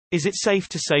Is it safe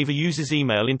to save a user's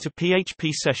email into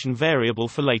PHP session variable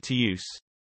for later use?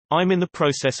 I'm in the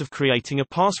process of creating a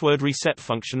password reset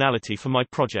functionality for my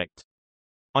project.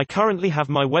 I currently have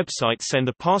my website send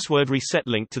a password reset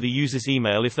link to the user's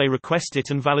email if they request it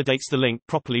and validates the link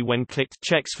properly when clicked,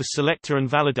 checks for selector and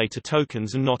validator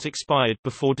tokens and not expired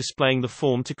before displaying the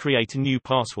form to create a new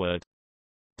password.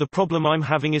 The problem I'm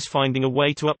having is finding a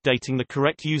way to updating the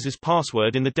correct user's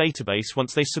password in the database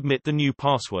once they submit the new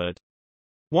password.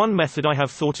 One method I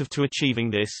have thought of to achieving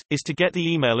this, is to get the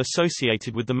email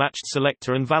associated with the matched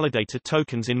selector and validator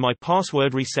tokens in my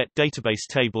password reset database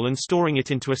table and storing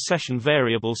it into a session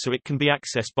variable so it can be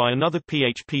accessed by another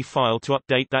PHP file to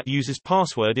update that user's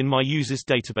password in my users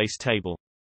database table.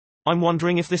 I'm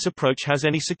wondering if this approach has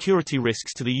any security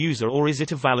risks to the user or is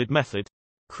it a valid method?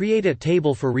 Create a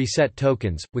table for reset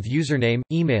tokens, with username,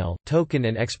 email, token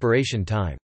and expiration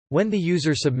time. When the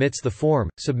user submits the form,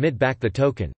 submit back the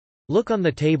token. Look on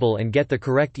the table and get the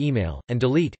correct email, and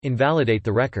delete, invalidate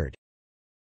the record.